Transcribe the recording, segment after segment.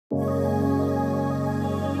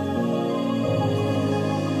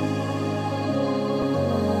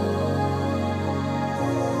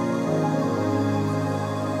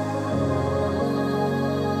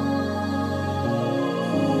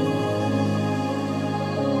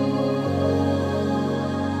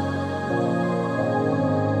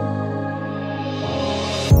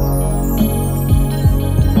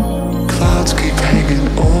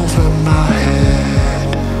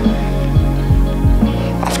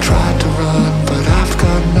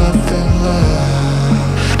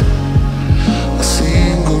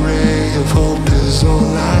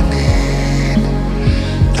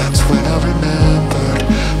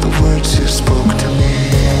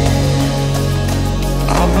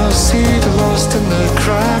lost in the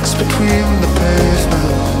cracks between the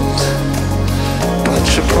pavement, but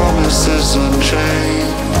your promise is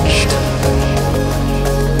unchanged.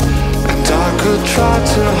 And I could try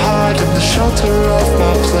to hide in the shelter of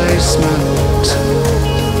my placement,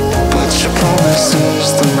 but your promise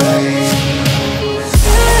is the rain.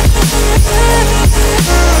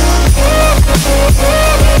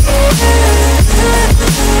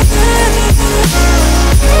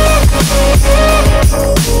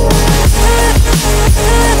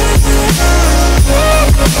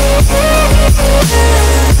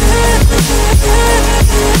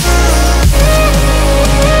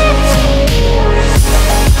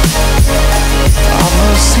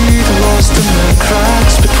 Lost in the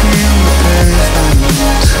cracks between the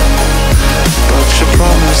pavement, but your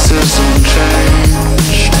promise is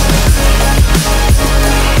unchanged.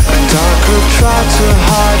 And I could try to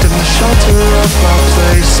hide in the shelter of my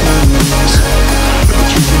placement, but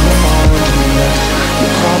you remind me that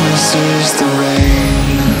your promise is the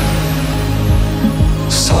rain.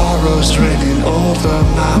 Sorrow's raining over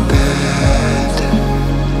my bed.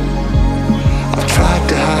 I've tried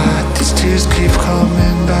to hide, these tears keep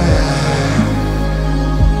coming back.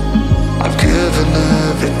 I've given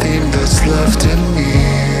everything that's left in me,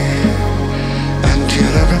 and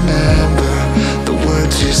yet I remember the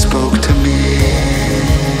words you spoke to me.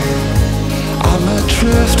 I'm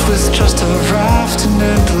adrift with just a raft in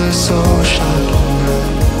endless ocean.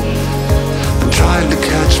 I'm trying to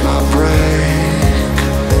catch my break,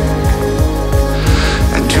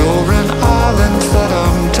 and you're an island that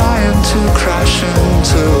I'm dying to crash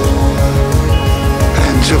into,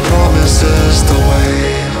 and your promise is the way.